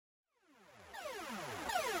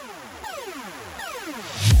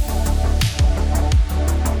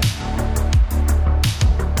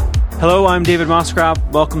Hello, I'm David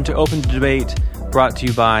Moskrop. Welcome to Open to Debate, brought to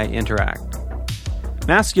you by Interact.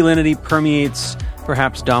 Masculinity permeates,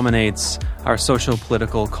 perhaps dominates, our social,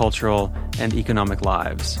 political, cultural, and economic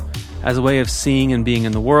lives. As a way of seeing and being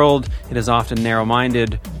in the world, it is often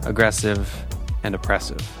narrow-minded, aggressive, and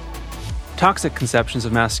oppressive. Toxic conceptions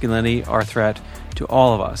of masculinity are a threat to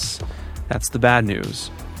all of us. That's the bad news.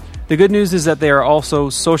 The good news is that they are also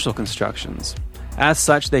social constructions. As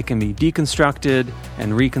such, they can be deconstructed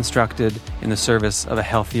and reconstructed in the service of a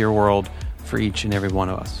healthier world for each and every one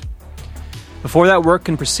of us. Before that work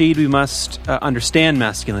can proceed, we must understand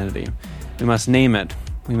masculinity. We must name it.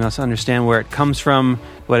 We must understand where it comes from,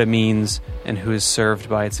 what it means, and who is served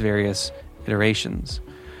by its various iterations.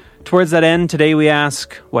 Towards that end, today we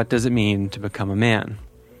ask, what does it mean to become a man?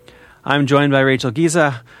 I'm joined by Rachel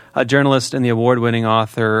Giza, a journalist and the award-winning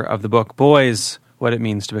author of the book Boys, What It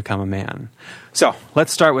Means to Become a Man. So,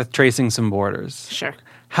 let's start with tracing some borders. Sure.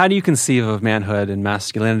 How do you conceive of manhood and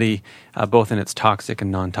masculinity, both in its toxic and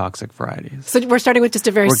non-toxic varieties? So we're starting with just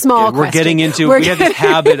a very small question. We're getting into, we have this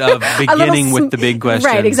habit of beginning with the big questions.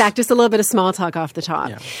 Right, exactly. Just a little bit of small talk off the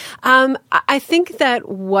top. Yeah. I think that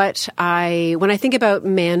when I think about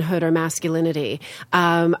manhood or masculinity,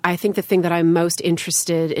 I think the thing that I'm most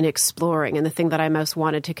interested in exploring and the thing that I most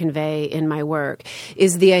wanted to convey in my work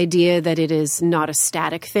is the idea that it is not a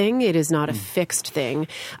static thing. It is not a fixed thing.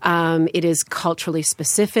 It is culturally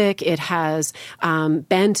specific. It has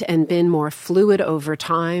bent and been more fluid over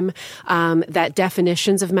time, that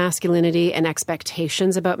definitions of masculinity and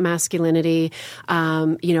expectations about masculinity,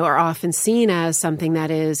 are often seen as something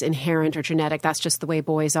that is inherent or genetic. That's just the way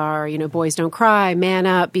boys are. Boys don't cry, man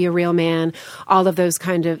up, be a real man, all of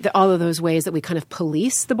those ways that we kind of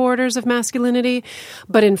police the borders of masculinity.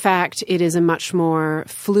 But in fact, it is a much more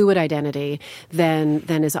fluid identity than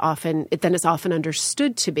it's often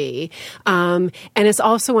understood to be. And it's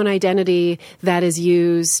also an identity that is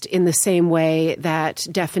used in the same way that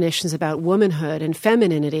definitions about womanhood and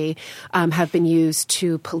femininity have been used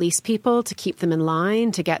to police people, to keep them in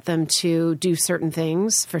line, to get them to do certain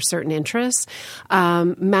things for certain interests.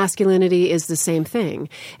 Masculinity is the same thing.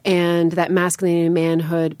 And that masculinity and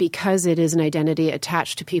manhood, because it is an identity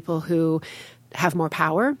attached to people who have more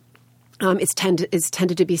power, it's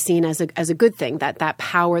tended to be seen as a good thing, that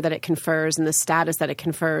power that it confers and the status that it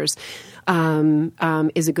confers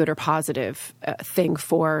is a good or positive thing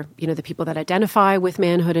for the people that identify with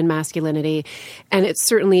manhood and masculinity. And it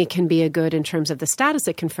certainly can be a good in terms of the status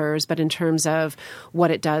it confers, but in terms of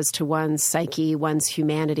what it does to one's psyche, one's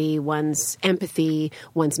humanity, one's empathy,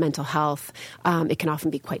 one's mental health, it can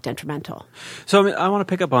often be quite detrimental. So I want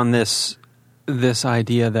to pick up on this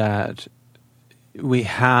idea that we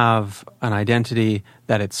have an identity,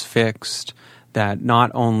 that it's fixed, that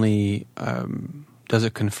not only does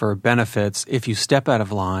it confer benefits, if you step out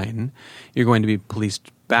of line, you're going to be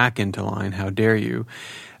policed back into line, how dare you.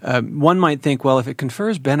 One might think, well, if it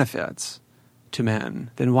confers benefits to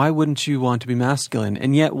men, then why wouldn't you want to be masculine?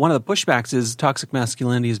 And yet one of the pushbacks is toxic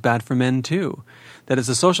masculinity is bad for men too. That it's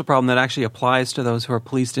a social problem that actually applies to those who are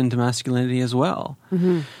policed into masculinity as well.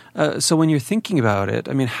 Mm-hmm. So when you're thinking about it,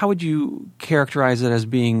 how would you characterize it as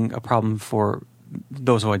being a problem for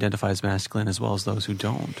those who identify as masculine as well as those who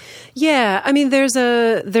don't? Yeah, there's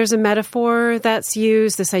a metaphor that's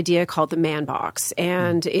used, this idea called the man box,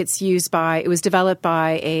 and it was developed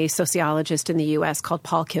by a sociologist in the U.S. called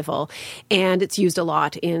Paul Kivel, and it's used a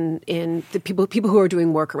lot in the people who are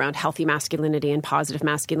doing work around healthy masculinity and positive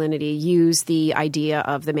masculinity use the idea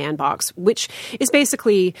of the man box, which is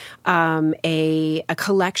basically a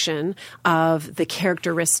collection of the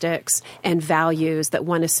characteristics and values that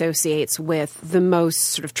one associates with the most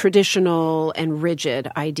sort of traditional and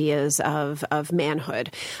rigid ideas of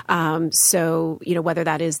manhood. So, whether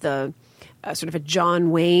that is the sort of a John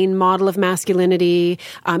Wayne model of masculinity.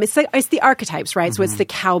 It's the archetypes, right? Mm-hmm. So it's the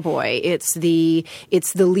cowboy, it's the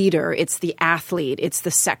leader, it's the athlete, it's the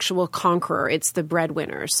sexual conqueror, it's the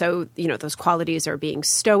breadwinner. So those qualities are being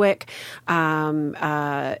stoic,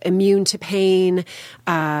 immune to pain,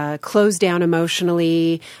 closed down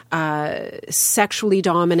emotionally, sexually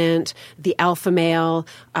dominant, the alpha male,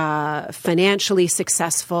 financially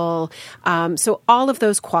successful. So all of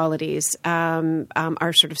those qualities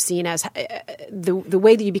are sort of seen as the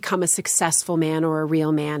way that you become a successful man or a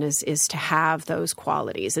real man is to have those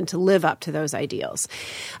qualities and to live up to those ideals.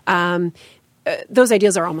 Those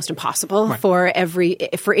ideals are almost impossible for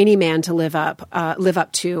any man to live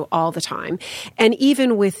up to all the time. And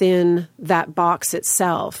even within that box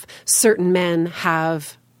itself, certain men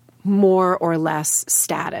have more or less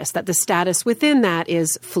status, that the status within that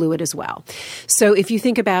is fluid as well. So if you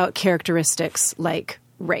think about characteristics like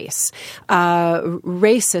race.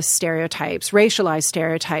 Racist stereotypes, racialized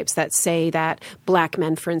stereotypes that say that black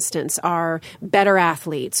men, for instance, are better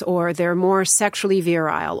athletes, or they're more sexually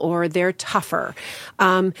virile, or they're tougher.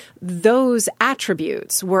 Those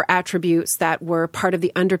attributes were attributes that were part of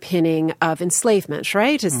the underpinning of enslavement,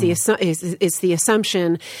 right? It's the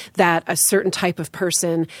assumption that a certain type of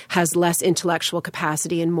person has less intellectual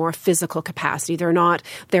capacity and more physical capacity. They're not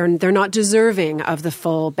deserving of the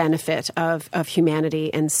full benefit of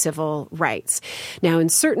humanity and civil rights. Now, in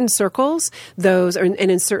certain circles, and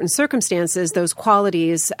in certain circumstances, those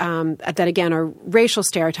qualities that again are racial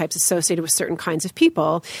stereotypes associated with certain kinds of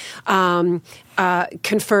people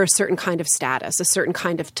confer a certain kind of status, a certain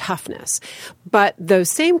kind of toughness. But those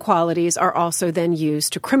same qualities are also then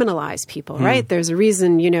used to criminalize people, right? There's a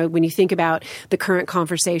reason, when you think about the current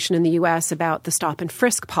conversation in the U.S. about the stop and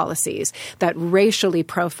frisk policies that racially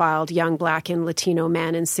profiled young black and Latino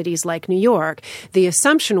men in cities like New York, the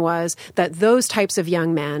assumption was that those types of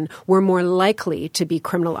young men were more likely to be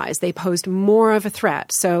criminalized. They posed more of a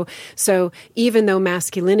threat. So even though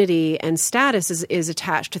masculinity and status is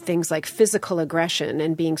attached to things like physical aggression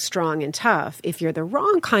and being strong and tough, if you're the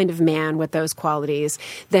wrong kind of man with those qualities,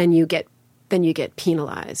 then you get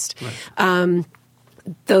penalized. Right.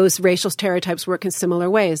 Those racial stereotypes work in similar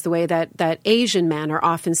ways. The way that Asian men are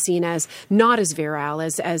often seen as not as virile,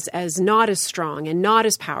 as not as strong and not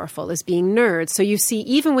as powerful, as being nerds. So you see,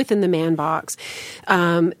 even within the man box,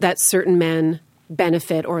 that certain men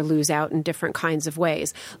benefit or lose out in different kinds of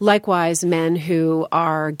ways. Likewise, men who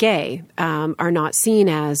are gay are not seen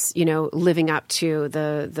as, living up to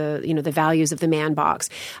the values of the man box.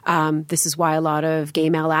 This is why a lot of gay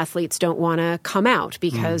male athletes don't want to come out,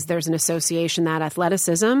 because there's an association that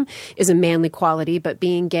athleticism is a manly quality, but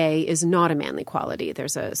being gay is not a manly quality.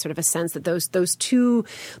 There's a sort of a sense that those two,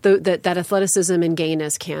 that athleticism and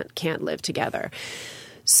gayness can't live together.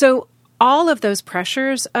 So all of those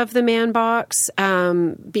pressures of the man box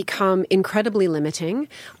become incredibly limiting.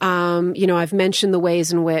 I've mentioned the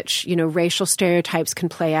ways in which, racial stereotypes can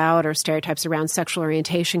play out, or stereotypes around sexual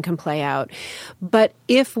orientation can play out. But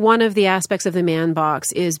if one of the aspects of the man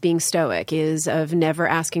box is being stoic, is of never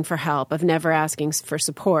asking for help, of never asking for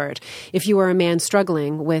support, if you are a man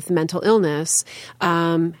struggling with mental illness,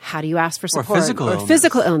 how do you ask for support? Or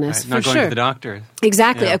physical illness, right? Not for going sure. to the doctor.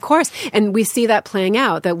 Exactly, of course. And we see that playing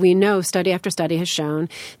out, that we know study after study has shown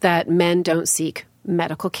that men don't seek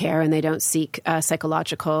medical care and they don't seek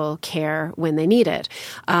psychological care when they need it.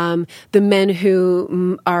 The men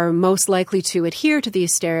who are most likely to adhere to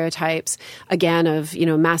these stereotypes, again, of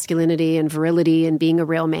masculinity and virility and being a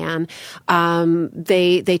real man,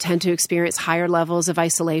 they tend to experience higher levels of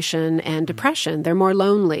isolation and depression. They're more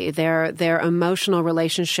lonely. Their emotional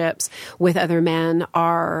relationships with other men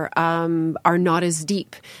are not as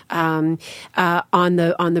deep. On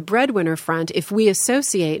the breadwinner front, if we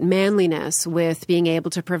associate manliness with being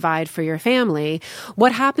able to provide for your family,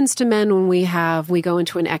 what happens to men when we go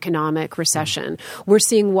into an economic recession? We're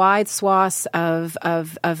seeing wide swaths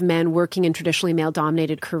of men working in traditionally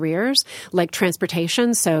male-dominated careers like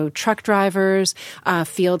transportation, so truck drivers,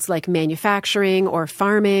 fields like manufacturing or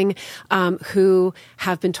farming, who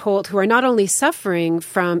are not only suffering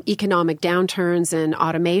from economic downturns and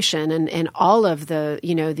automation and all of the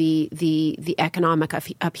economic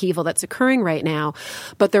upheaval that's occurring right now,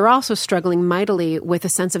 but they're also struggling mightily with a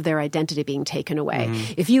sense of their identity being taken away.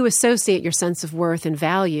 Mm-hmm. If you associate your sense of worth and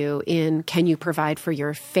value in can you provide for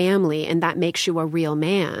your family, and that makes you a real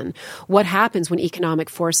man, what happens when economic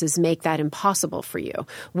forces make that impossible for you?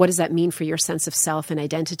 What does that mean for your sense of self and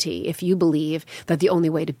identity if you believe that the only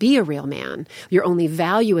way to be a real man, your only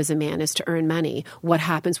value as a man, is to earn money? What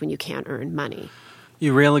happens when you can't earn money?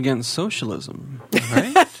 You rail against socialism,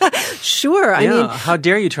 right? Sure. I mean, how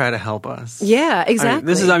dare you try to help us? Yeah,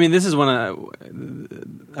 exactly. This is one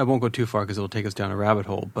I won't go too far because it will take us down a rabbit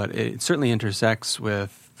hole, but it certainly intersects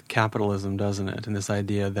with capitalism, doesn't it? And this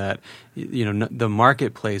idea that the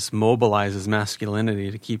marketplace mobilizes masculinity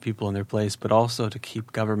to keep people in their place, but also to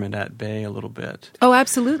keep government at bay a little bit. Oh,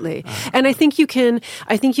 absolutely. And I think you can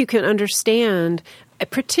understand,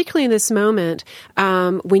 particularly in this moment,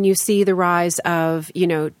 when you see the rise of,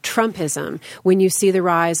 Trumpism, when you see the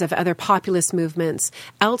rise of other populist movements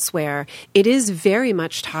elsewhere, it is very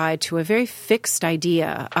much tied to a very fixed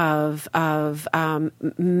idea of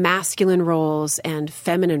masculine roles and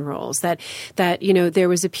feminine roles. That there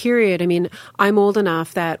was a period. I mean, I'm old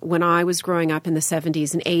enough that when I was growing up in the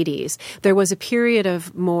 70s and 80s, there was a period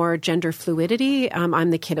of more gender fluidity. I'm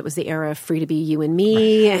the kid. It was the era of free to be you and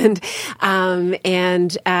me, and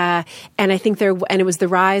And I think it was the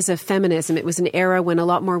rise of feminism. It was an era when a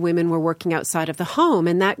lot more women were working outside of the home,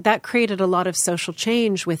 and that created a lot of social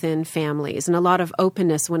change within families and a lot of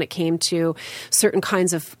openness when it came to certain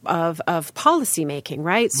kinds of policy making,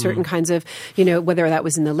 right? Certain kinds of, whether that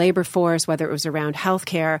was in the labor force, whether it was around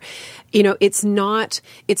healthcare. It's not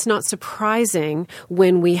surprising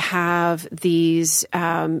when we have these,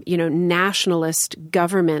 nationalist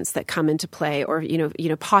governments that come into play, or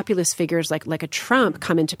populist figures like a Trump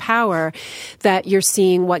come into power, that you're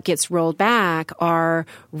seeing what gets rolled back are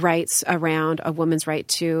rights around a woman's right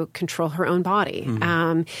to control her own body.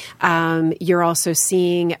 You're also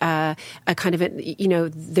seeing a kind of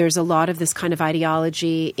there's a lot of this kind of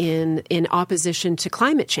ideology in opposition to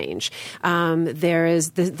climate change. There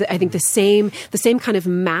is I think the same kind of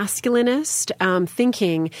masculinist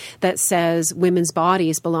thinking that says women's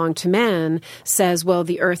bodies belong to men says, well,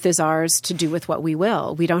 the earth is ours to do with what we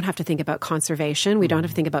will. We don't have to think about conservation. We don't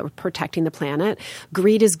have to think about protecting the planet.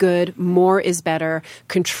 Greed is good. More is better.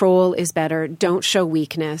 Control is better. Don't show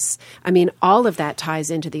weakness. I mean, all of that ties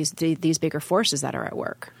into these bigger forces that are at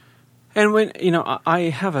work. And when, I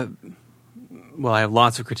have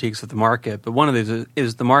lots of critiques of the market, but one of these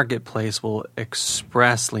is the marketplace will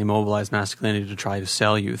expressly mobilize masculinity to try to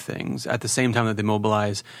sell you things at the same time that they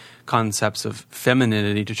mobilize concepts of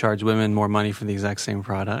femininity to charge women more money for the exact same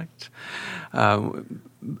product.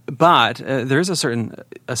 But there is a certain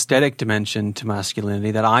aesthetic dimension to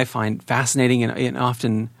masculinity that I find fascinating and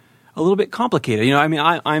often a little bit complicated.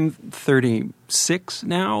 I'm 36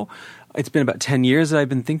 now. It's been about 10 years that I've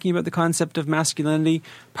been thinking about the concept of masculinity,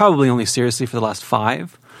 probably only seriously for the last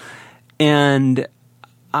 5. And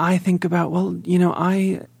I think about,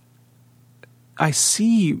 I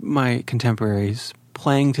see my contemporaries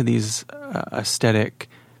playing to these aesthetic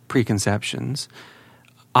preconceptions.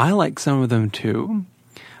 I like some of them too.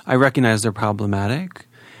 I recognize they're problematic,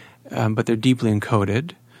 but they're deeply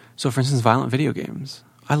encoded. So, for instance, violent video games.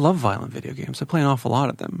 I love violent video games. I play an awful lot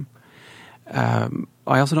of them.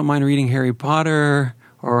 I also don't mind reading Harry Potter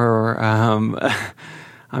or I'm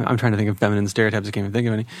trying to think of feminine stereotypes. I can't even think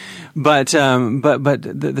of any. But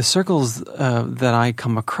the circles that I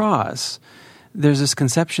come across, there's this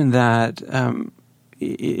conception that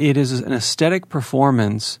it is an aesthetic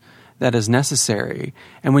performance that is necessary,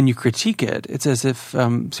 and when you critique it, it's as if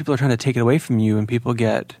people are trying to take it away from you, and people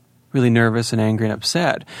get really nervous and angry and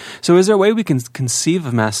upset. So is there a way we can conceive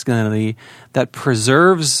of masculinity that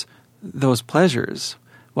preserves those pleasures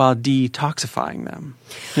while detoxifying them?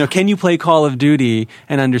 Can you play Call of Duty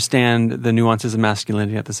and understand the nuances of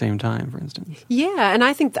masculinity at the same time, for instance? Yeah, and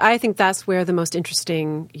I think that's where the most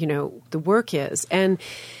interesting, the work is. And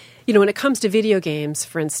when it comes to video games,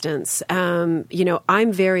 for instance,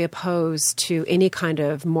 I'm very opposed to any kind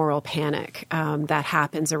of moral panic that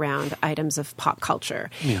happens around items of pop culture.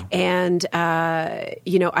 Yeah. And, I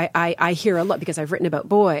hear a lot, because I've written about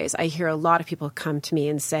boys, I hear a lot of people come to me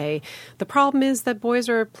and say, the problem is that boys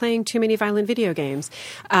are playing too many violent video games.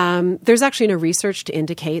 There's actually no research to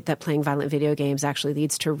indicate that playing violent video games actually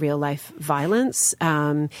leads to real-life violence.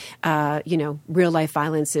 Real-life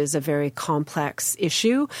violence is a very complex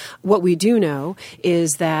issue. What we do know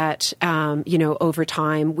is that, over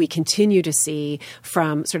time, we continue to see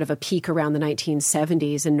from sort of a peak around the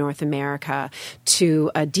 1970s in North America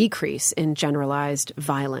to a decrease in generalized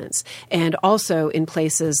violence. And also in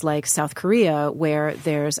places like South Korea, where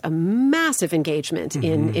there's a massive engagement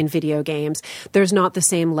in video games, there's not the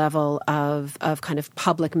same level of kind of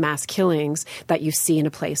public mass killings that you see in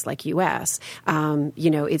a place like U.S.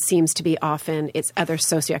 It seems to be often it's other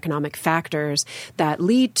socioeconomic factors that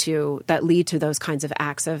lead to those kinds of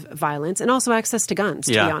acts of violence, and also access to guns,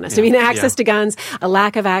 to be honest. Yeah. I mean, access to guns, a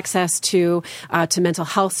lack of access to mental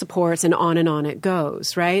health supports, and on it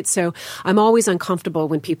goes, right? So I'm always uncomfortable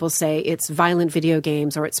when people say it's violent video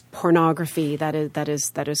games or it's pornography that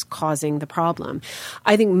is causing the problem.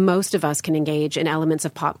 I think most of us can engage in elements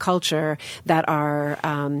of pop culture that are,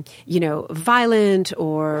 violent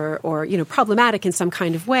or problematic in some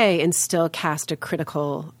kind of way, and still cast a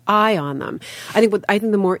critical eye on them. I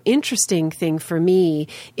think the more interesting thing for me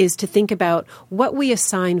is to think about what we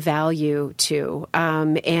assign value to.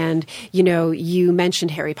 And, you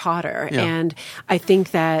mentioned Harry Potter. Yeah. And I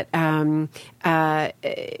think that,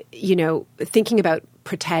 thinking about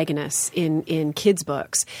protagonists in kids'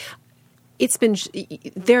 books,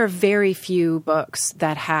 there are very few books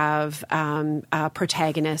that have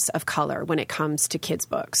protagonists of color when it comes to kids'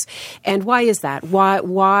 books. And why is that?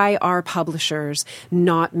 Why are publishers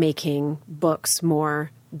not making books more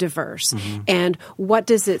diverse. And what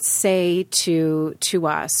does it say to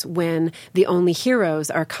us when the only heroes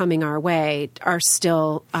are coming our way are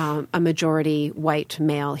still a majority white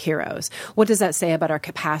male heroes? What does that say about our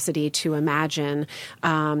capacity to imagine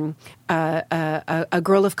a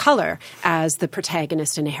girl of color as the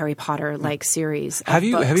protagonist in a Harry Potter-like series of Have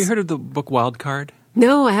you books? heard of the book Wildcard?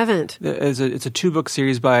 No, I haven't. It's a 2-book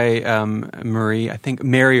series by Mary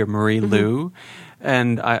Lou,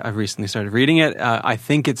 and I've recently started reading it. I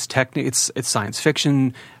think it's science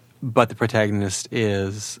fiction, but the protagonist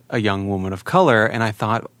is a young woman of color. And I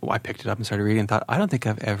picked it up and started reading and thought, I don't think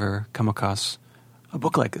I've ever come across a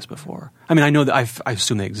book like this before. I mean, I know that I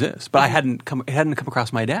assume they exist, but it hadn't come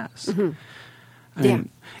across my desk. I mean,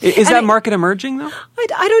 is that market emerging, though?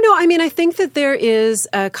 I don't know. I mean, I think that there is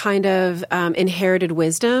a kind of inherited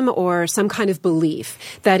wisdom or some kind of belief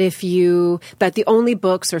that that the only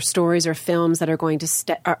books or stories or films that are going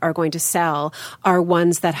to sell are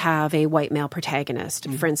ones that have a white male protagonist,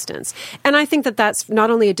 for instance. And I think that that's not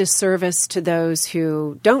only a disservice to those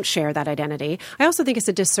who don't share that identity. I also think it's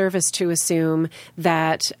a disservice to assume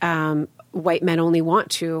that white men only want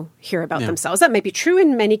to hear about themselves. That may be true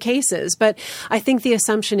in many cases, but I think the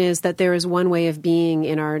assumption is that there is one way of being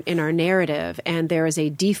in our narrative, and there is a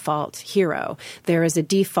default hero. There is a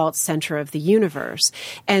default center of the universe.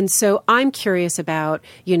 And so I'm curious about,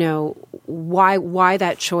 why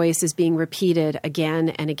that choice is being repeated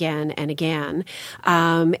again and again and again.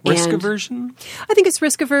 Risk aversion? I think it's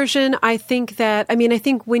risk aversion. I think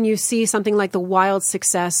when you see something like the wild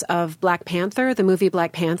success of Black Panther, the movie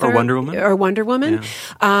Black Panther. Or Wonder Woman.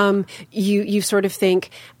 You sort of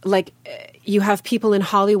think like you have people in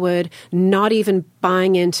Hollywood not even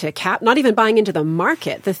buying into the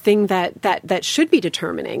market, the thing that should be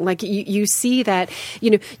determining. Like you see that,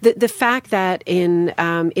 the fact that in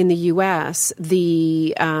the U.S.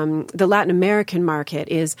 the Latin American market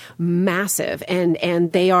is massive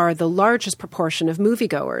and they are the largest proportion of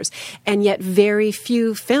moviegoers, and yet very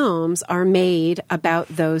few films are made about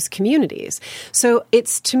those communities. So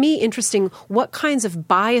it's, to me, interesting what kinds of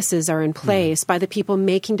biases are in place by the people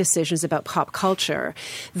making decisions about pop culture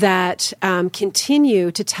that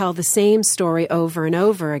continue to tell the same story over and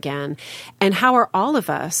over again. And how are all of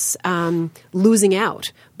us losing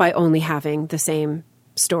out by only having the same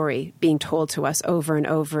story being told to us over and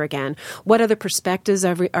over again? What other perspectives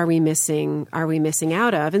are we missing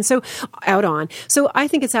out of? And so So I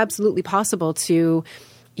think it's absolutely possible to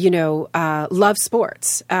love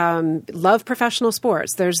sports, love professional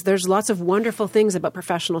sports. There's lots of wonderful things about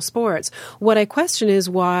professional sports. What I question is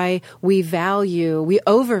why we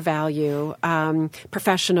overvalue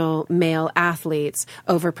professional male athletes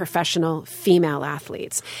over professional female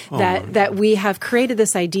athletes. That we have created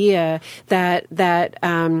this idea that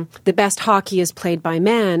the best hockey is played by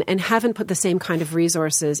men, and haven't put the same kind of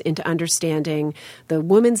resources into understanding the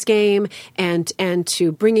women's game and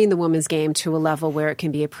to bringing the women's game to a level where it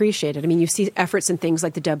can be appreciated. I mean, you see efforts in things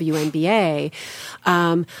like the WNBA,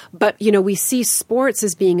 but we see sports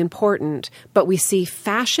as being important, but we see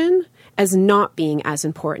fashion as not being as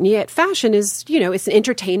important. Yet fashion is, it's an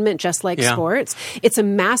entertainment just like sports. It's a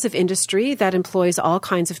massive industry that employs all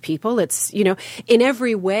kinds of people. It's, in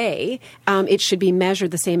every way, it should be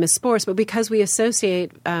measured the same as sports. But because we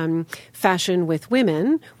associate fashion with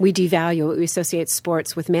women, we devalue it. We associate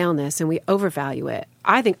sports with maleness, and we overvalue it.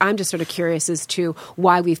 I think I'm just sort of curious as to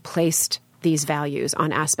why we've placed these values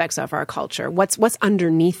on aspects of our culture. What's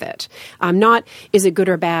underneath it? Not is it good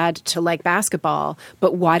or bad to like basketball,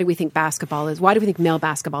 but why do we think male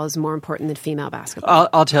basketball is more important than female basketball?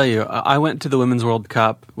 I'll tell you, I went to the Women's World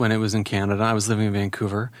Cup when it was in Canada. I was living in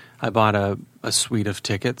Vancouver. I bought a suite of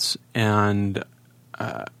tickets, and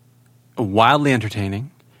wildly entertaining.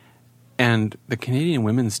 And the Canadian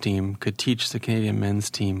women's team could teach the Canadian men's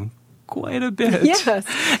team quite a bit. Yes.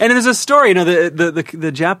 And there's a story,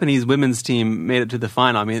 the Japanese women's team made it to the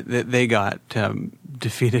final. I mean, they got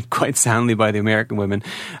defeated quite soundly by the American women,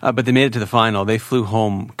 but they made it to the final. They flew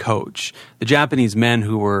home coach. The Japanese men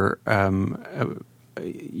who were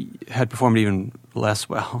had performed even less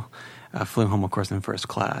well flew home, of course, in first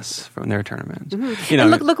class from their tournament. Mm-hmm.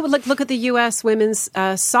 And look at the U.S. women's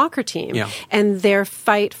soccer team and their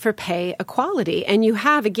fight for pay equality. And you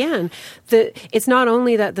have, again, it's not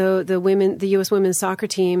only that the U.S. women's soccer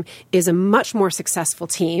team is a much more successful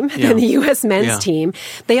team than the U.S. men's team.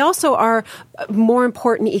 They also are more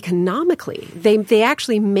important economically. They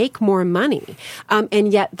actually make more money,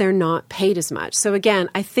 and yet they're not paid as much. So again,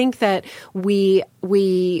 I think that we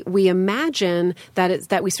imagine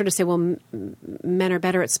that we sort of say, well, men are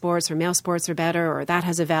better at sports, or male sports are better, or that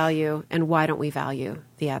has a value, and why don't we value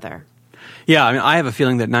the other? Yeah, I mean, I have a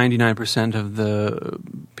feeling that 99% of the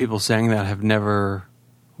people saying that have never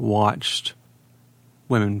watched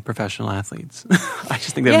women professional athletes. I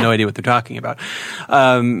just think they have no idea what they're talking about.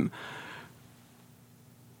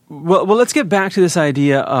 Well, let's get back to this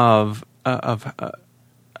idea of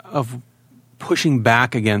pushing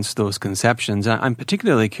back against those conceptions. I'm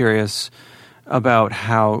particularly curious about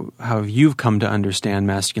how you've come to understand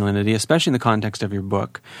masculinity, especially in the context of your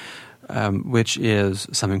book, which is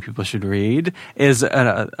something people should read, is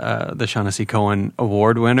the Shaughnessy Cohen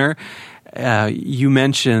Award winner. You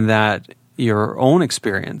mentioned that your own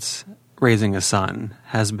experience raising a son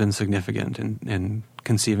has been significant in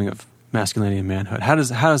conceiving of masculinity and manhood. How does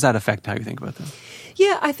that affect how you think about them?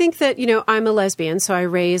 Yeah, I think that, I'm a lesbian, so I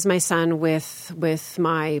raised my son with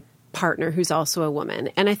my partner who's also a woman.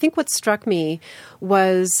 And I think what struck me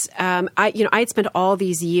was, I had spent all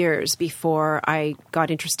these years before I got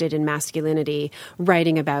interested in masculinity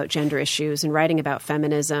writing about gender issues and writing about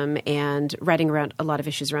feminism and writing around a lot of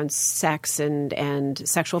issues around sex and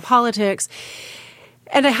sexual politics.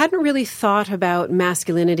 And I hadn't really thought about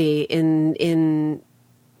masculinity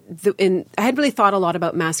I hadn't really thought a lot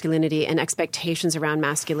about masculinity and expectations around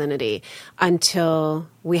masculinity until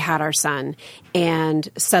we had our son. And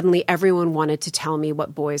suddenly everyone wanted to tell me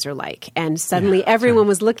what boys are like. And suddenly everyone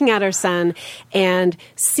was looking at our son and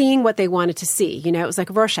seeing what they wanted to see. It was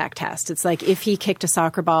like a Rorschach test. It's like if he kicked a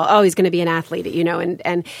soccer ball, oh, he's going to be an athlete,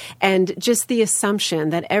 and just the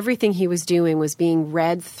assumption that everything he was doing was being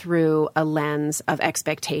read through a lens of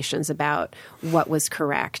expectations about what was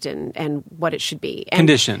correct and what it should be. And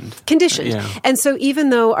Conditioned. Yeah. And so even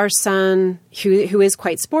though our son, who is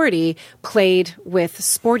quite sporty, played with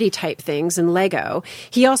sporty type things and Lego,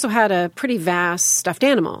 he also had a pretty vast stuffed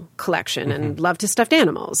animal collection and loved his stuffed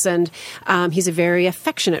animals. And he's a very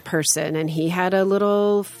affectionate person. And he had a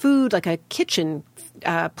little food, like a kitchen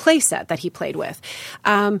play set that he played with.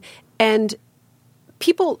 And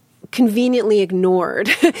people conveniently ignored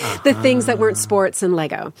the things that weren't sports and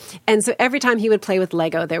Lego. And so every time he would play with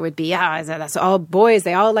Lego, there would be, that's all boys,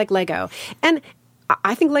 they all like Lego. And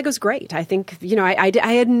I think Lego's great. I think, I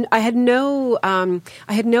had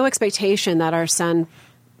no expectation that our son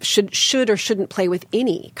should or shouldn't play with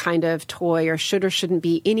any kind of toy or should or shouldn't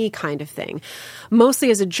be any kind of thing. Mostly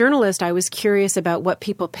as a journalist, I was curious about what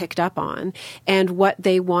people picked up on and what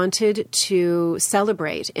they wanted to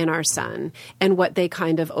celebrate in our son and what they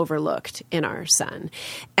kind of overlooked in our son.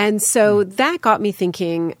 And so that got me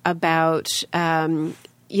thinking about,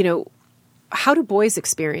 how do boys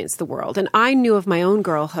experience the world? And I knew of my own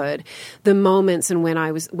girlhood, the moments and when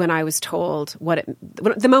I was told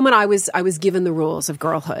the moment I was given the rules of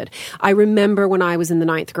girlhood. I remember when I was in the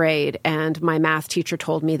 9th grade and my math teacher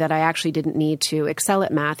told me that I actually didn't need to excel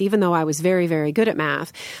at math, even though I was very, very good at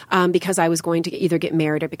math, because I was going to either get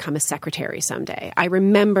married or become a secretary someday. I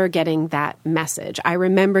remember getting that message. I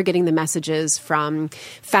remember getting the messages from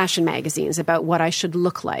fashion magazines about what I should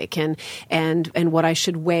look like and what I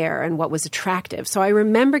should wear and what was attractive. So I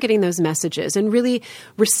remember getting those messages and really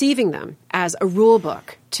receiving them as a rule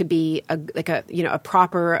book to be a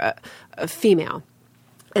proper female.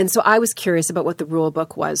 And so I was curious about what the rule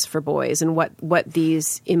book was for boys and what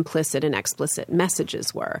these implicit and explicit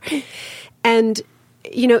messages were. And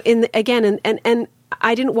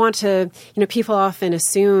I didn't want to, people often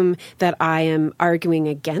assume that I am arguing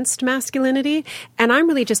against masculinity, and I'm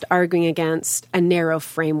really just arguing against a narrow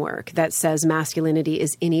framework that says masculinity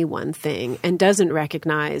is any one thing and doesn't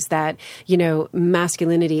recognize that,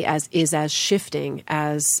 masculinity is as shifting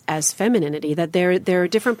as femininity, that there are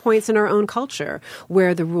different points in our own culture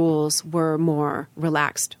where the rules were more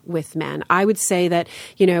relaxed with men. I would say that,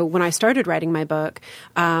 when I started writing my book,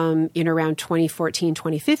 around 2014,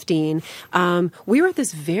 2015, we were at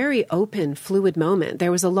this very open, fluid moment.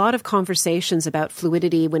 There was a lot of conversations about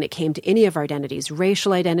fluidity when it came to any of our identities,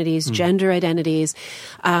 racial identities, gender identities.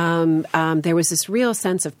 There was this real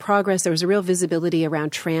sense of progress. There was a real visibility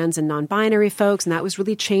around trans and non-binary folks, and that was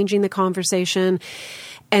really changing the conversation.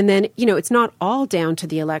 And then, it's not all down to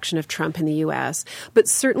the election of Trump in the U.S., but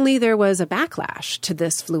certainly there was a backlash to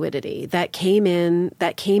this fluidity that came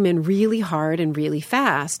in really hard and really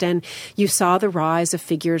fast. And you saw the rise of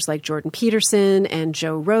figures like Jordan Peterson and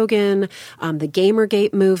Joe Rogan, the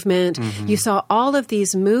Gamergate movement. You saw all of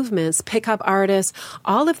these movements, pickup artists,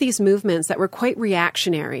 all of these movements that were quite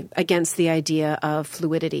reactionary against the idea of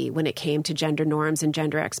fluidity when it came to gender norms and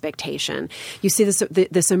gender expectation. You see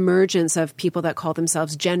this emergence of people that call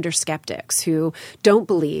themselves gender skeptics who don't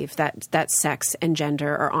believe that sex and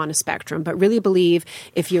gender are on a spectrum, but really believe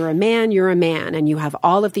if you're a man, and you have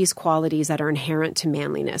all of these qualities that are inherent to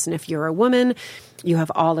manliness. And if you're a woman, you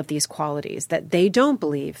have all of these qualities, that they don't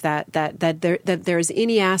believe that there is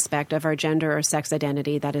any aspect of our gender or sex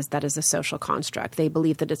identity that is a social construct. They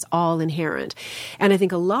believe that it's all inherent. And I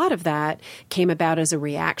think a lot of that came about as a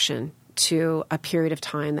reaction to a period of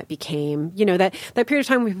time that became, that period of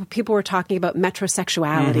time when people were talking about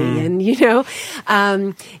metrosexuality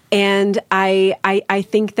and, and I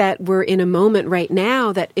think that we're in a moment right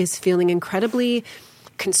now that is feeling incredibly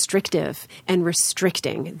constrictive and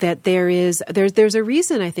restricting, that there's a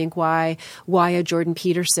reason, I think, why a Jordan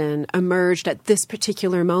Peterson emerged at this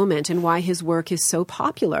particular moment and why his work is so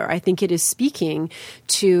popular. I think it is speaking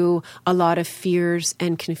to a lot of fears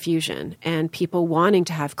and confusion and people wanting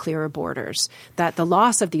to have clearer borders, that the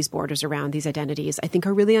loss of these borders around these identities, I think,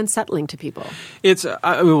 are really unsettling to people. It's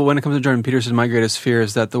when it comes to Jordan Peterson, my greatest fear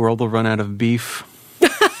is that the world will run out of beef.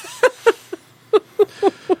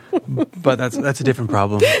 But that's a different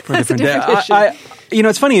problem for a different day.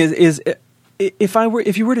 It's funny is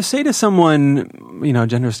if you were to say to someone,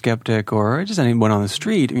 gender skeptic or just anyone on the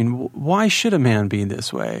street, why should a man be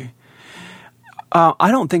this way?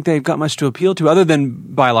 I don't think they've got much to appeal to other than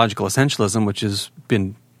biological essentialism, which has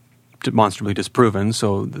been demonstrably disproven,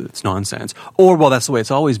 so it's nonsense. Or, well, that's the way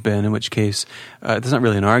it's always been, in which case there's not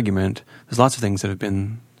really an argument. There's lots of things that have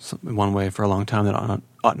been one way for a long time that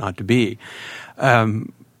ought not to be.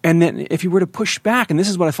 And then if you were to push back, and this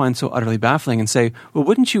is what I find so utterly baffling, and say, well,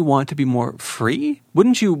 wouldn't you want to be more free?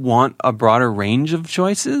 Wouldn't you want a broader range of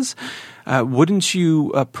choices? Wouldn't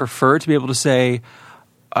you prefer to be able to say,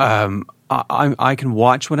 I can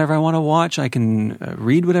watch whatever I want to watch, I can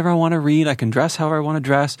read whatever I want to read, I can dress however I want to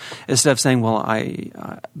dress, instead of saying, well, I'd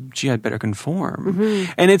better conform.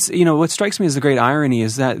 Mm-hmm. And it's, what strikes me as the great irony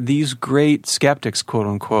is that these great skeptics, quote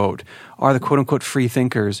unquote, are the quote unquote free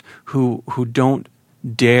thinkers who don't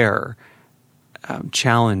dare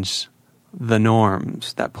challenge the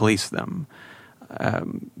norms that police them.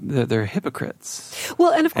 They're hypocrites.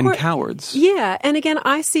 Well, and of course, cowards. Yeah, and again,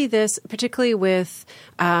 I see this particularly with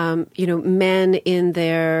men in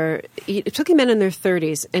their, particularly men in their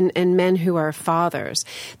 30s, and men who are fathers.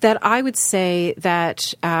 That I would say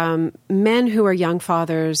that men who are young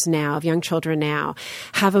fathers now, of young children now,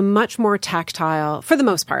 have a much more tactile, for the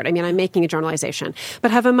most part. I'm making a generalization,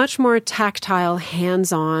 but have a much more tactile,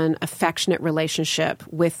 hands-on, affectionate relationship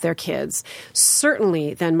with their kids,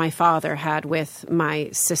 certainly than my father had with my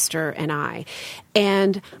sister and I.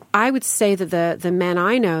 And I would say that the men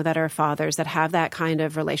I know that are fathers that have that kind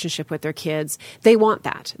of relationship with their kids, they want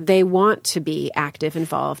that. They want to be active,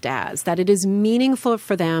 involved dads, that it is meaningful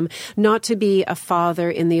for them not to be a father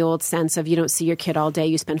in the old sense of you don't see your kid all day,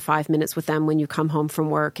 you spend 5 minutes with them when you come home from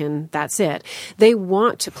work and that's it. They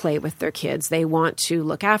want to play with their kids. They want to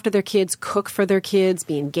look after their kids, cook for their kids,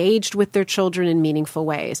 be engaged with their children in meaningful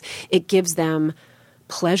ways. It gives them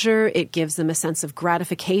pleasure. It gives them a sense of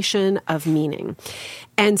gratification, of meaning.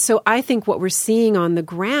 And so I think what we're seeing on the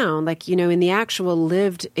ground, in the actual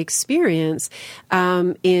lived experience,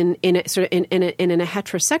 in a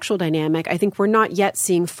heterosexual dynamic, I think we're not yet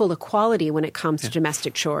seeing full equality when it comes to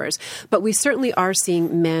domestic chores. But we certainly are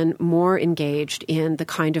seeing men more engaged in the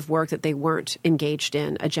kind of work that they weren't engaged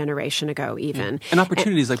in a generation ago, even. Yeah. And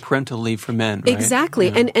opportunities like parental leave for men, right? Exactly.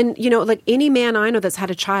 Yeah. And any man I know that's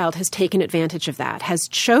had a child has taken advantage of that, has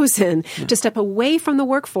chosen to step away from the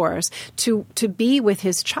workforce to be with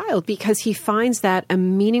his child because he finds that a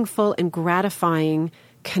meaningful and gratifying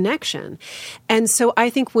connection. And so I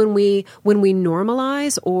think when we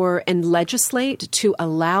normalize and legislate to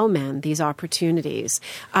allow men these opportunities,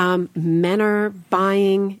 men are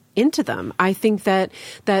buying into them. I think that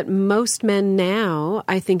most men now,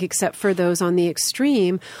 I think except for those on the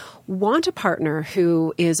extreme, want a partner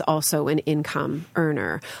who is also an income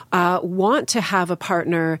earner, want to have a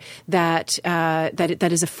partner that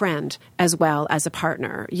is a friend as well as a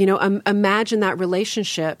partner. Imagine that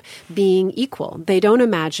relationship being equal. They don't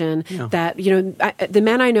imagine that, the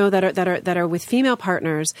men I know that are with female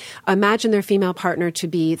partners imagine their female partner to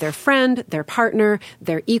be their friend, their partner,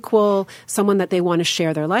 their equal, someone that they want to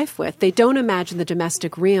share their life with. They don't imagine the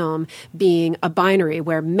domestic realm being a binary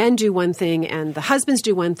where men do one thing and the husbands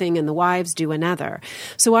do one thing and the wives do another.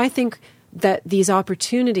 So I think that these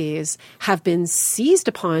opportunities have been seized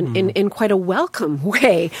upon in quite a welcome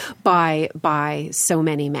way by so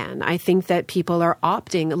many men. I think that people are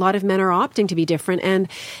opting, a lot of men are opting to be different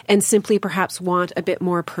and simply perhaps want a bit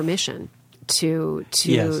more permission to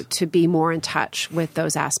be more in touch with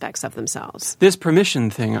those aspects of themselves. This permission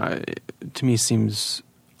thing to me seems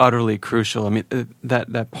utterly crucial.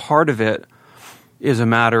 That part of it is a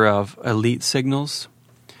matter of elite signals.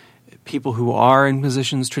 People who are in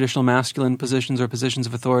positions, traditional masculine positions or positions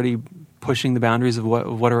of authority, pushing the boundaries of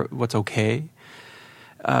what's okay.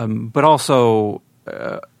 but also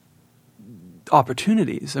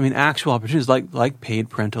opportunities. I mean, actual opportunities like paid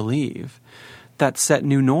parental leave that set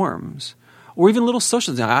new norms, or even little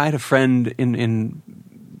social. I had a friend in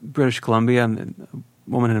British Columbia, a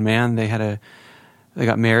woman and a man. They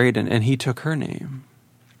got married, and he took her name.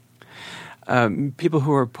 People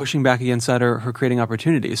who are pushing back against that are creating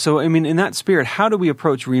opportunities. So, I mean, in that spirit, how do we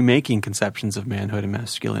approach remaking conceptions of manhood and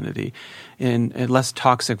masculinity in less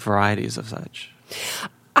toxic varieties of such?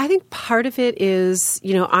 I think part of it is,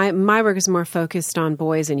 my work is more focused on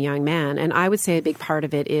boys and young men, and I would say a big part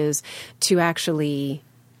of it is to actually,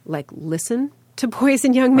 listen to boys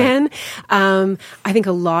and young men. I think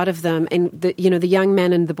a lot of them, and the young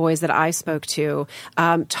men and the boys that I spoke to,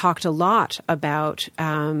 talked a lot about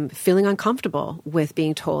feeling uncomfortable with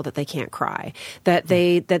being told that they can't cry. That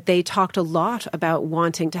they talked a lot about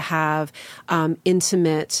wanting to have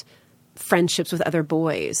intimate friendships with other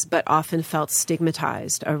boys, but often felt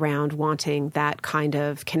stigmatized around wanting that kind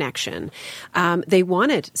of connection. They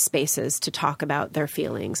wanted spaces to talk about their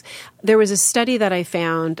feelings. There was a study that I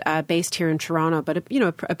found based here in Toronto, but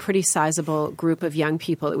a pretty sizable group of young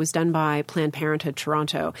people. It was done by Planned Parenthood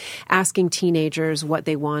Toronto, asking teenagers what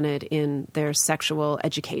they wanted in their sexual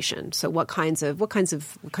education. So what kinds of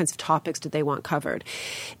topics did they want covered?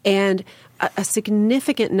 And a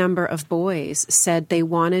significant number of boys said they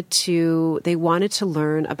wanted to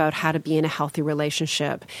learn about how to be in a healthy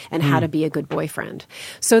relationship and how to be a good boyfriend.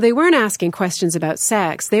 So they weren't asking questions about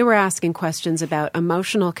sex. They were asking questions about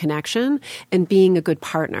emotional connection and being a good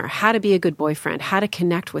partner, how to be a good boyfriend, how to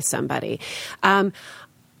connect with somebody.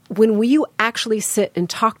 When you actually sit and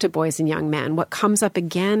talk to boys and young men, what comes up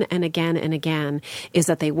again and again and again is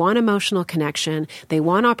that they want emotional connection. They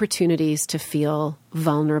want opportunities to feel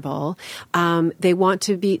vulnerable. They want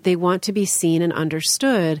to be seen and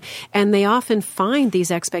understood, and they often find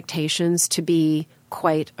these expectations to be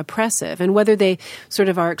quite oppressive, and whether they sort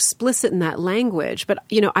of are explicit in that language. But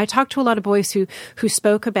I talked to a lot of boys who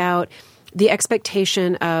spoke about the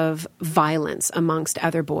expectation of violence amongst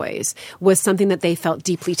other boys was something that they felt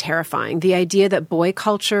deeply terrifying. The idea that boy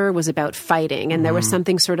culture was about fighting, and there was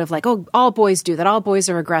something sort of like, oh, all boys do that. All boys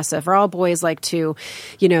are aggressive, or all boys like to,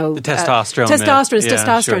 the testosterone.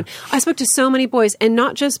 Testosterone. Sure. I spoke to so many boys, and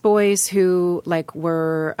not just boys who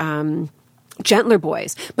were gentler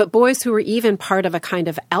boys, but boys who were even part of a kind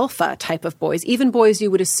of alpha type of boys, even boys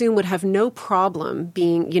you would assume would have no problem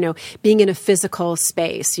being in a physical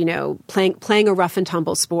space, playing a rough and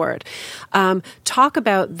tumble sport, talk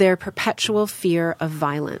about their perpetual fear of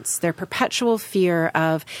violence, their perpetual fear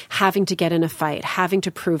of having to get in a fight, having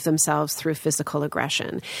to prove themselves through physical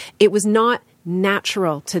aggression. It was not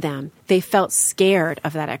natural to them. They felt scared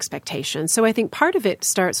of that expectation. So I think part of it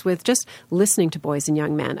starts with just listening to boys and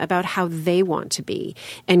young men about how they want to be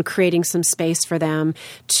and creating some space for them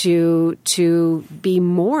to be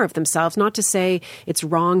more of themselves. Not to say it's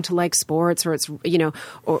wrong to like sports, or it's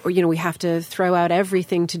we have to throw out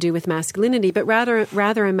everything to do with masculinity, but rather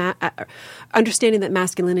understanding that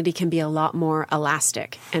masculinity can be a lot more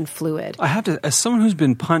elastic and fluid. I have to, as someone who's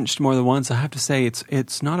been punched more than once, I have to say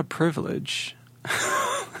it's not a privilege.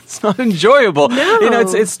 It's not enjoyable. No.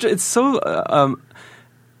 It's so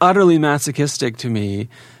utterly masochistic to me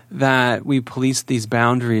that we police these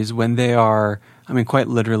boundaries when they are, quite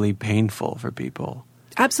literally painful for people.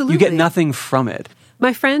 Absolutely. You get nothing from it.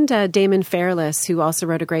 My friend Damon Fairless, who also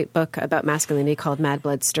wrote a great book about masculinity called Mad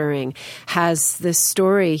Blood Stirring, has this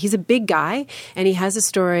story. He's a big guy, and he has a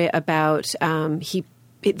story about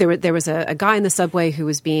there was a guy in the subway who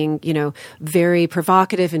was being, very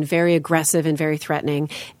provocative and very aggressive and very threatening,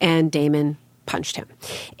 and Damon punched him.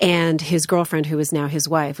 And his girlfriend, who is now his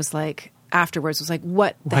wife, was like, afterwards was like,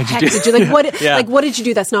 what the heck did you what did you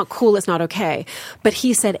do? That's not cool. It's not okay. But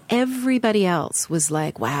he said everybody else was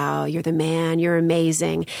like, wow, you're the man, you're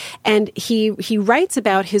amazing. And he writes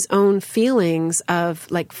about his own feelings of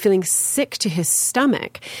feeling sick to his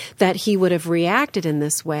stomach that he would have reacted in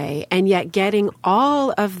this way, and yet getting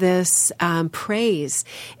all of this praise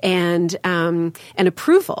and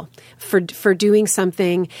approval for doing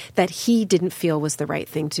something that he didn't feel was the right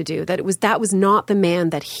thing to do. That was not the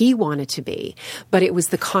man that he wanted to be, but it was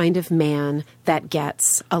the kind of man that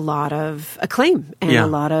gets a lot of acclaim and a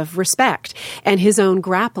lot of respect, and his own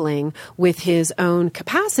grappling with his own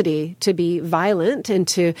capacity to be violent and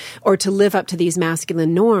to live up to these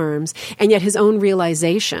masculine norms, and yet his own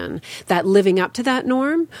realization that living up to that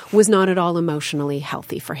norm was not at all emotionally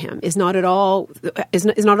healthy for him, is not at all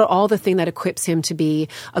the thing that equips him to be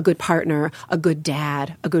a good partner, a good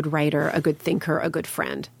dad, a good writer, a good thinker, a good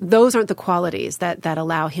friend. Those aren't the qualities that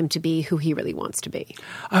allow him to be who he really wants to be.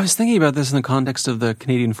 I was thinking about this in the context of the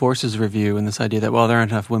Canadian Forces Review and this idea that, well, there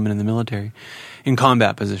aren't enough women in the military, in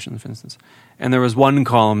combat positions, for instance. And there was one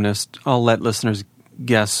columnist, I'll let listeners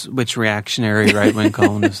guess which reactionary right-wing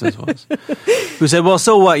columnist this was, who said, well,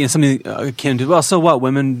 so what? Something akin to, well, so what?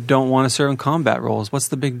 Women don't want to serve in combat roles. What's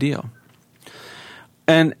the big deal?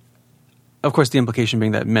 And, of course, the implication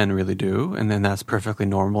being that men really do, and then that's perfectly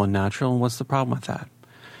normal and natural, and what's the problem with that?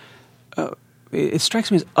 It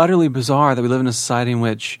strikes me as utterly bizarre that we live in a society in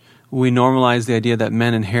which we normalize the idea that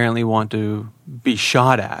men inherently want to be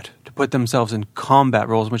shot at, to put themselves in combat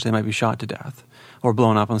roles in which they might be shot to death or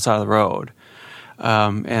blown up on the side of the road.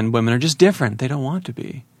 And women are just different. They don't want to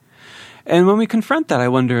be. And when we confront that, I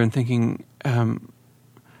wonder and thinking,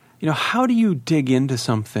 how do you dig into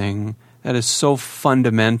something that is so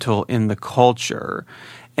fundamental in the culture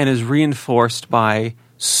and is reinforced by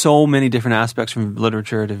so many different aspects, from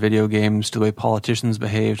literature to video games to the way politicians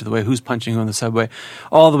behave to the way who's punching who on the subway,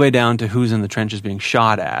 all the way down to who's in the trenches being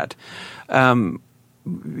shot at.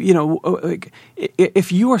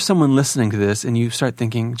 If you are someone listening to this and you start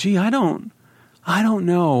thinking, gee, I don't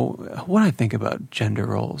know what I think about gender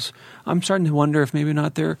roles. I'm starting to wonder if maybe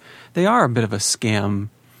not they are a bit of a scam.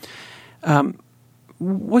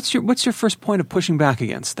 What's your first point of pushing back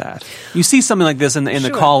against that? You see something like this in the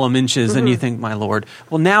column Inches, and you think, my Lord,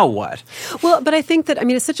 well, now what? Well, but I think that,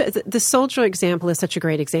 it's the soldier example is such a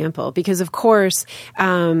great example because, of course,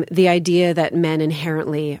 the idea that men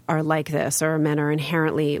inherently are like this or men are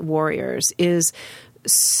inherently warriors is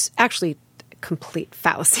actually complete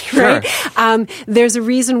fallacy, right? Sure. There's a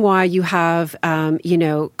reason why you have,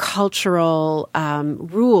 cultural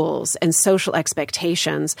rules and social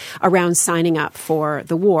expectations around signing up for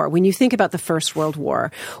the war. When you think about the First World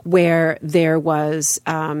War, where there was,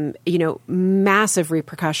 massive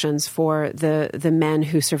repercussions for the men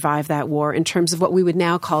who survived that war in terms of what we would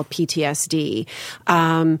now call PTSD,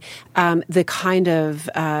 the kind of,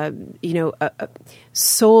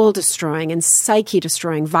 soul-destroying and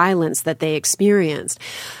psyche-destroying violence that they experienced.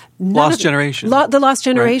 Lost generation. The lost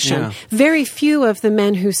generation. Right, yeah. Very few of the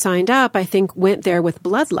men who signed up, I think, went there with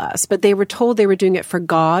bloodlust, but they were told they were doing it for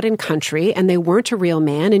God and country, and they weren't a real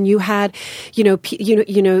man. And you had,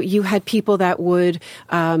 you had people that would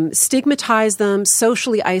stigmatize them,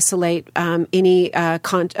 socially isolate any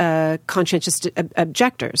conscientious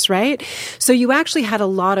objectors, right? So you actually had a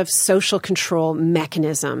lot of social control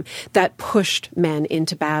mechanism that pushed men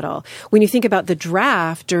into battle. When you think about the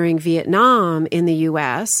draft during Vietnam in the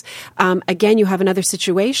U.S., again, you have another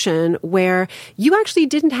situation where you actually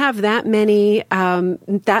didn't have that many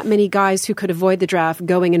guys who could avoid the draft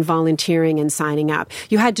going and volunteering and signing up.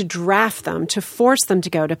 You had to draft them to force them to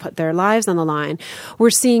go, to put their lives on the line. We're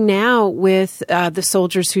seeing now with the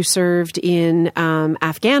soldiers who served in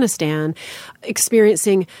Afghanistan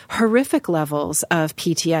experiencing horrific levels of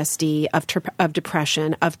PTSD, of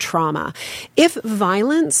depression, of trauma. If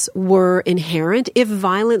violence were inherent, if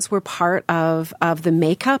violence were part of the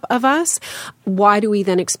makeup of us, why do we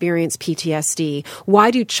then experience PTSD? Why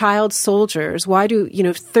do child soldiers, 13,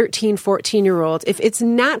 14-year-olds, if it's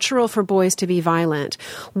natural for boys to be violent,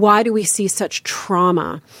 why do we see such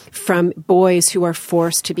trauma from boys who are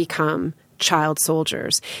forced to become child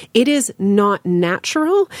soldiers? It is not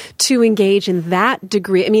natural to engage in that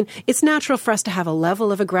degree. It's natural for us to have a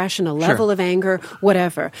level of aggression, a level of anger,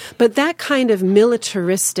 whatever. But that kind of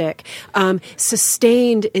militaristic,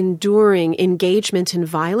 sustained, enduring engagement in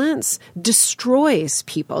violence destroys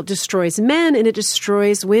people, destroys men, and it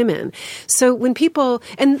destroys women. So when people,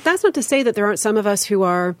 and that's not to say that there aren't some of us who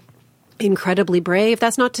are incredibly brave.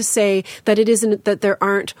 That's not to say that it isn't that there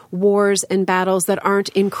aren't wars and battles that aren't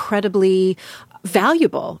incredibly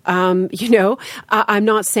valuable. I'm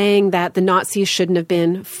not saying that the Nazis shouldn't have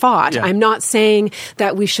been fought. Yeah. I'm not saying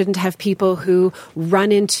that we shouldn't have people who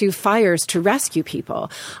run into fires to rescue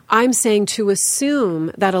people. I'm saying to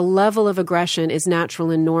assume that a level of aggression is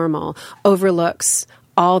natural and normal overlooks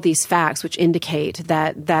all these facts, which indicate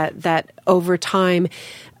that over time,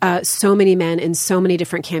 so many men in so many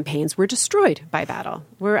different campaigns were destroyed by battle.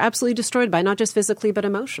 Were absolutely destroyed by, not just physically, but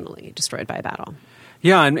emotionally destroyed by battle.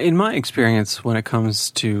 Yeah, and in my experience, when it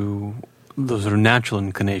comes to those sort of natural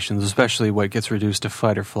inclinations, especially what gets reduced to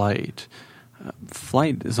fight or flight,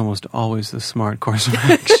 flight is almost always the smart course of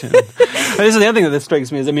action. This is the other thing that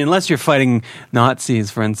strikes me is, unless you're fighting Nazis,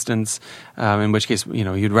 for instance, in which case,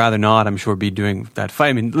 you'd rather not, I'm sure, be doing that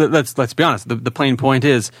fight. Let's be honest. The plain point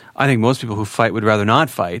is, I think most people who fight would rather not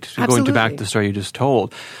fight. Absolutely. Going back to the story you just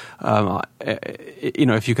told,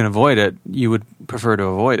 if you can avoid it, you would prefer to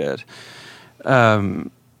avoid it.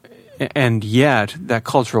 And yet, that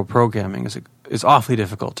cultural programming is awfully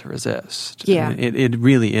difficult to resist. Yeah. I mean, it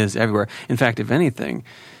really is everywhere. In fact, if anything,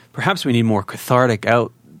 perhaps we need more cathartic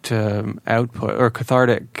output or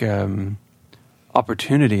cathartic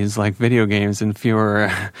opportunities like video games and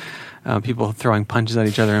fewer people throwing punches at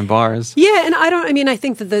each other in bars. Yeah, and I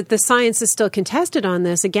think that the science is still contested on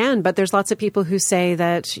this again, but there's lots of people who say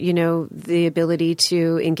that, the ability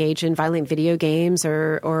to engage in violent video games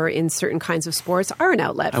or in certain kinds of sports are an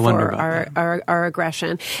outlet for our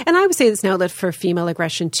aggression. And I would say it's an outlet for female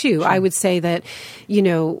aggression too. Sure. I would say that,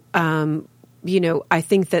 I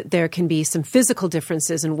think that there can be some physical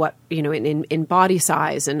differences in what, in body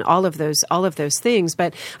size and all of those things.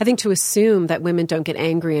 But I think to assume that women don't get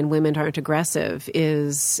angry and women aren't aggressive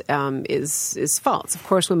is false. Of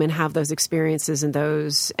course, women have those experiences and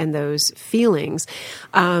those feelings.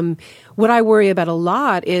 What I worry about a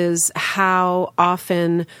lot is how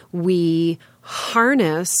often we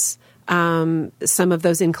harness some of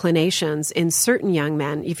those inclinations in certain young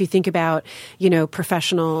men. If you think about,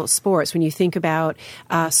 professional sports, when you think about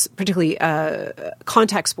particularly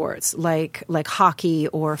contact sports like hockey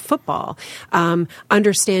or football,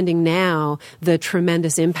 understanding now the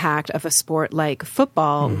tremendous impact of a sport like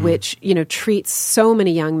football, which treats so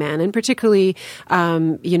many young men, and particularly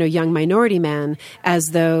young minority men, as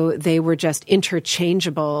though they were just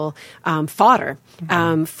interchangeable fodder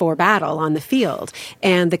for battle on the field,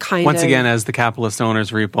 and the kind Once again, as the capitalist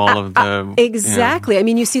owners reap all of the exactly. I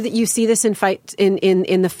mean, you see this in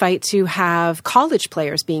the fight to have college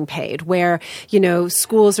players being paid, where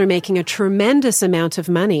schools are making a tremendous amount of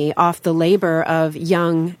money off the labor of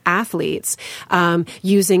young athletes,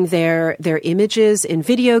 using their images in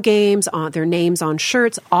video games, on their names on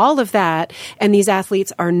shirts, all of that, and these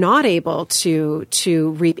athletes are not able to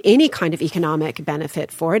reap any kind of economic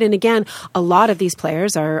benefit for it. And again, a lot of these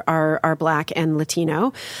players are Black and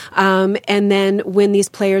Latino. And then when these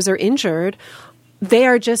players are injured, they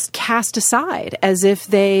are just cast aside as if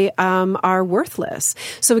they are worthless.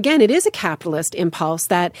 So again, it is a capitalist impulse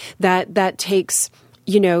that takes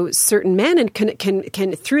certain men and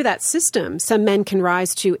can through that system, some men can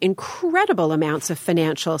rise to incredible amounts of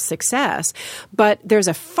financial success, but there's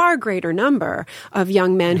a far greater number of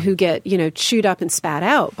young men who get chewed up and spat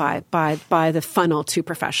out by the funnel to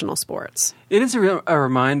professional sports. It is a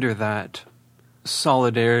reminder that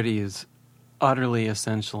solidarity is utterly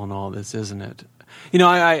essential in all this, isn't it?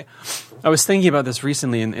 I was thinking about this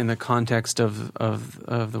recently in the context of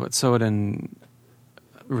the Wet'suwet'en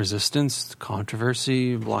resistance,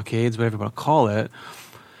 controversy, blockades, whatever you want to call it,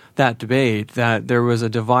 that debate, that there was a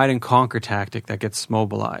divide and conquer tactic that gets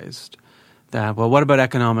mobilized. That, well, what about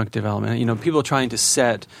economic development? People trying to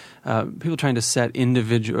set indigenous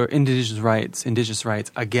rights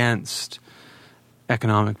against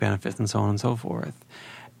economic benefits and so on and so forth.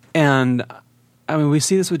 And I mean, we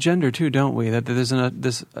see this with gender too, don't we? That there's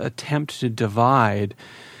this attempt to divide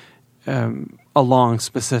along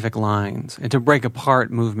specific lines and to break apart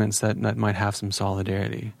movements that might have some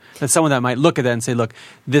solidarity. That someone that might look at that and say, look,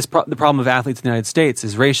 the problem of athletes in the United States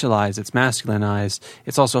is racialized, it's masculinized,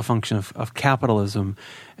 it's also a function of capitalism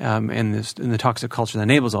and the toxic culture that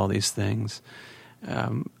enables all these things.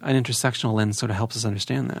 An intersectional lens sort of helps us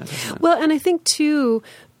understand that, doesn't it? Well, and I think too,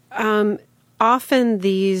 often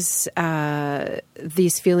these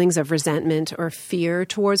feelings of resentment or fear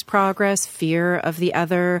towards progress, fear of the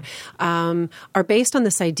other, are based on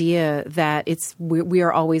this idea that we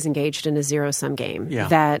are always engaged in a zero-sum game. Yeah.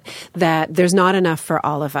 That there's not enough for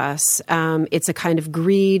all of us. It's a kind of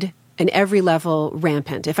greed in every level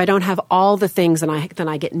rampant. If I don't have all the things, then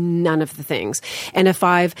I get none of the things. And if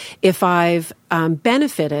I've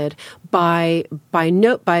benefited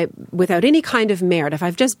without any kind of merit, if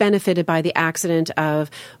I've just benefited by the accident of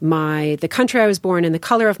the country I was born in, the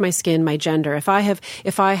color of my skin, my gender, if I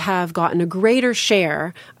have gotten a greater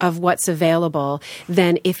share of what's available,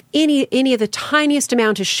 then if any of the tiniest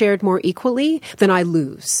amount is shared more equally, then I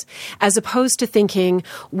lose. As opposed to thinking,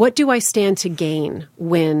 what do I stand to gain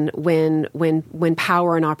when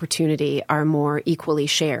power and opportunity are more equally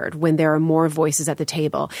shared, when there are more voices at the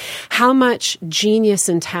table? How much genius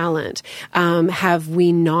and talent have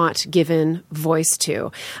we not given voice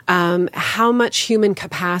to? How much human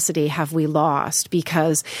capacity have we lost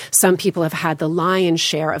because some people have had the lion's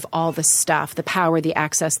share of all the stuff, the power, the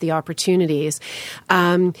access, the opportunities?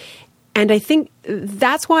 And I think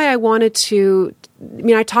that's why I wanted to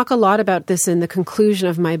I talk a lot about this in the conclusion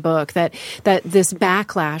of my book, that this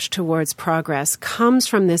backlash towards progress comes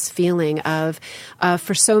from this feeling of,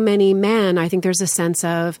 for so many men, I think there's a sense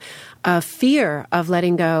of fear of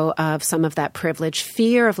letting go of some of that privilege,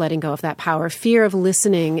 fear of letting go of that power, fear of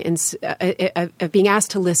listening, of being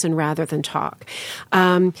asked to listen rather than talk,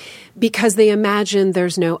 because they imagine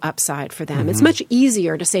there's no upside for them. Mm-hmm. It's much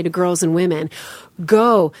easier to say to girls and women,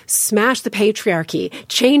 go, smash the patriarchy,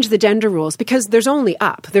 change the gender rules, because there's only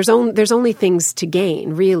up. There's only things to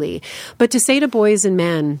gain, really. But to say to boys and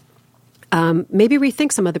men, maybe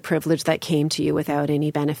rethink some of the privilege that came to you without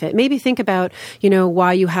any benefit. Maybe think about,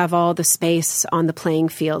 why you have all the space on the playing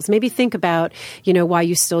fields. Maybe think about, why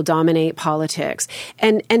you still dominate politics.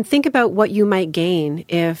 And think about what you might gain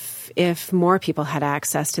if more people had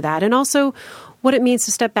access to that. And also what it means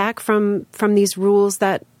to step back from these rules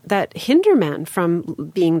that hinder men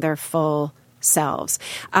from being their full selves.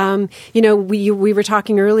 We were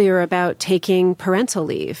talking earlier about taking parental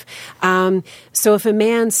leave. So if a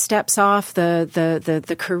man steps off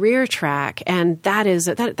the career track, and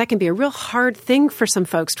that can be a real hard thing for some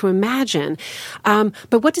folks to imagine.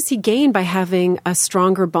 But what does he gain by having a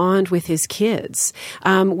stronger bond with his kids?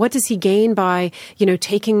 What does he gain by,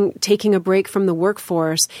 taking a break from the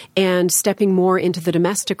workforce and stepping more into the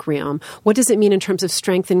domestic realm? What does it mean in terms of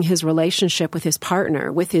strengthening his relationship with his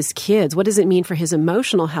partner, with his kids? What does it mean for his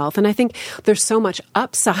emotional health? And I think there's so much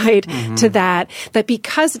upside to that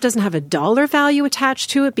because it doesn't have a dollar value attached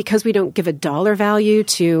to it, because we don't give a dollar value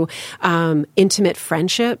to intimate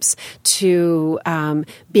friendships, to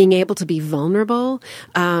being able to be vulnerable,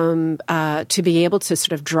 to be able to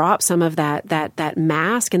sort of drop some of that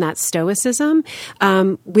mask and that stoicism,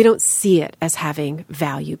 we don't see it as having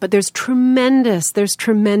value. But there's tremendous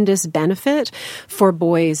benefit for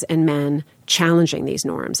boys and men challenging these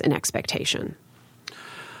norms and expectation.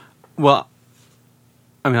 Well,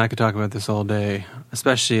 I could talk about this all day,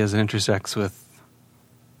 especially as it intersects with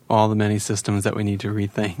all the many systems that we need to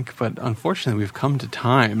rethink. But unfortunately, we've come to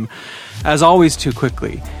time, as always, too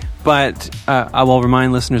quickly. But I will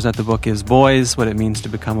remind listeners that the book is Boys, What It Means to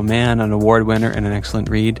Become a Man, an award winner and an excellent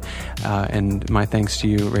read. And my thanks to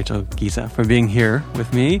you, Rachel Giza, for being here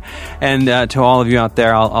with me. And to all of you out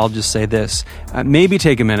there, I'll just say this. Maybe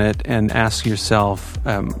take a minute and ask yourself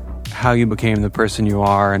how you became the person you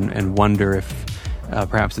are, and wonder if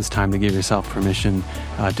perhaps it's time to give yourself permission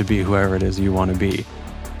to be whoever it is you want to be.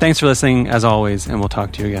 Thanks for listening, as always, and we'll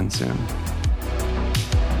talk to you again soon.